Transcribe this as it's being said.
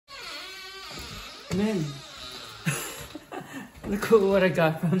Min, look at what I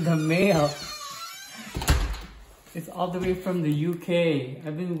got from the mail. It's all the way from the UK.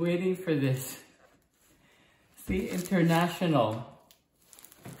 I've been waiting for this. See, international.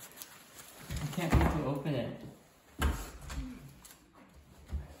 I can't wait to open it.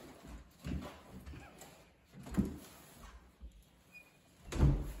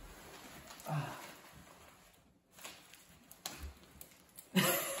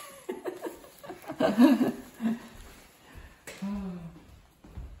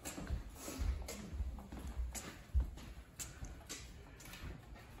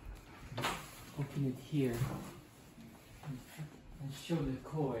 Open it here and show the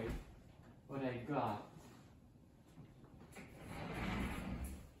koi what I got.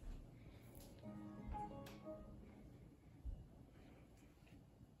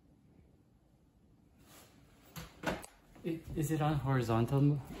 Is it on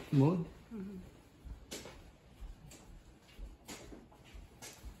horizontal mode? Mm-hmm.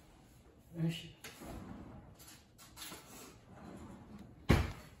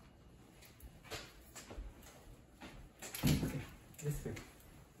 Okay, this way.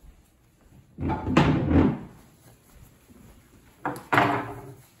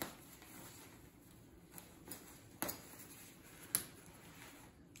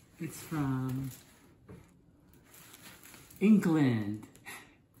 It's from England.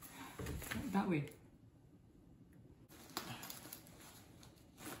 That way.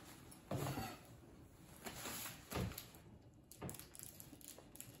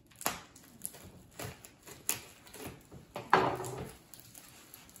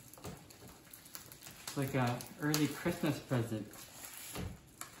 It's like an early Christmas present.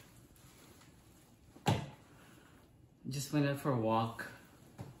 Just went out for a walk.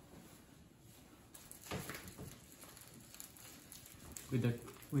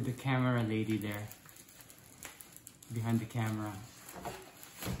 With the camera lady there, behind the camera.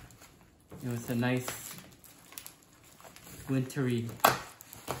 It was a nice wintry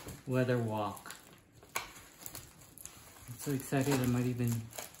weather walk. I'm so excited I might even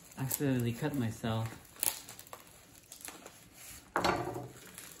accidentally cut myself. Oh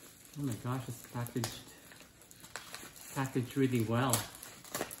my gosh, it's packaged really well.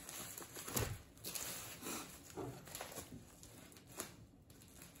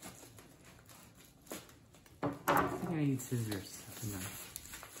 I need scissors.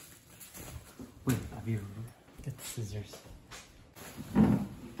 Wait, have you get the scissors?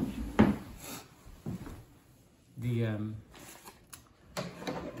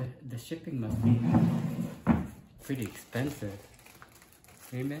 The shipping must be pretty expensive.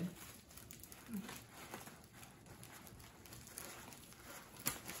 Amen.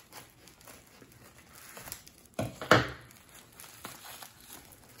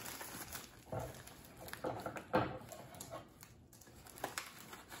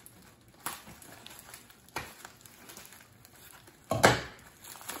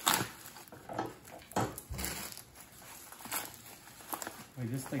 We're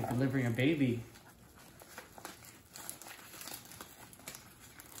just like delivering a baby.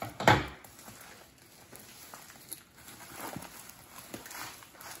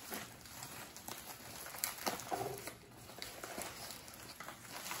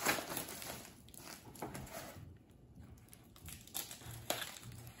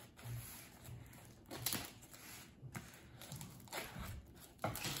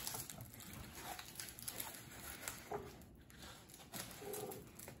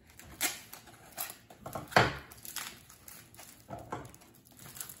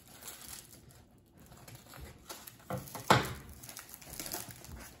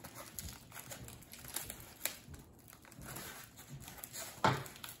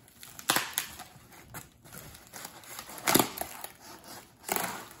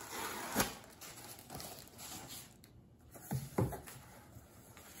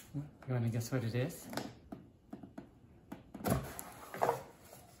 You want to guess what it is? I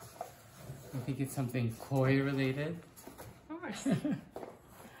think it's something koi related. Of course.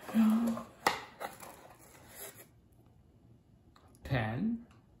 Pen.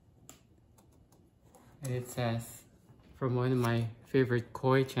 And it says, from one of my favorite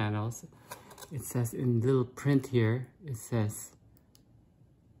koi channels, it says in little print here, it says,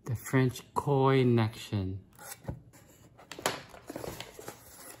 the French KOInection.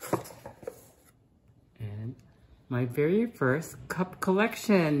 And my very first cup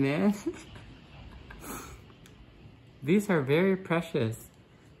collection, man. These are very precious.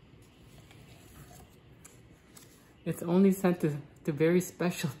 It's only sent to very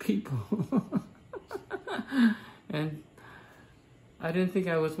special people. And I didn't think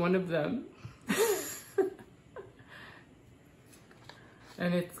I was one of them.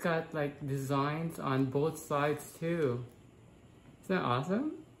 And it's got like designs on both sides too. Isn't that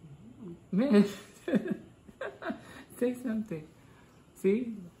awesome? Man, say something.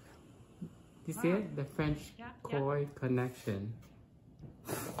 See? You see it? The French KOInection.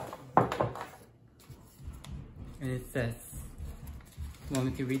 And it says, want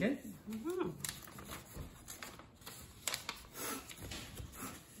me to read it? Mm-hmm.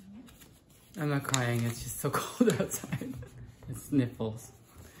 I'm not crying, it's just so cold outside. It sniffles.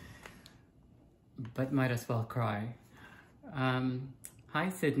 But might as well cry. Hi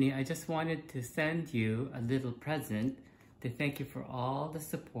Sydney, I just wanted to send you a little present to thank you for all the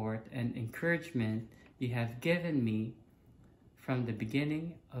support and encouragement you have given me from the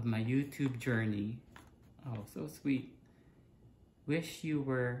beginning of my YouTube journey. Oh, so sweet. Wish you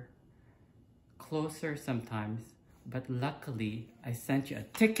were closer sometimes, but luckily I sent you a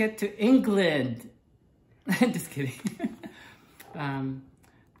ticket to England. Just kidding.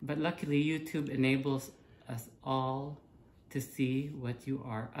 But luckily YouTube enables us all to see what you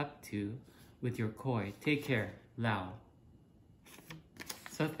are up to with your koi. Take care, Lau.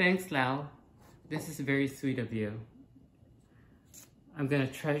 So thanks, Lau. This is very sweet of you. I'm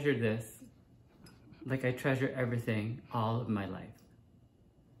gonna treasure this like I treasure everything all of my life.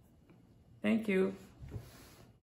 Thank you.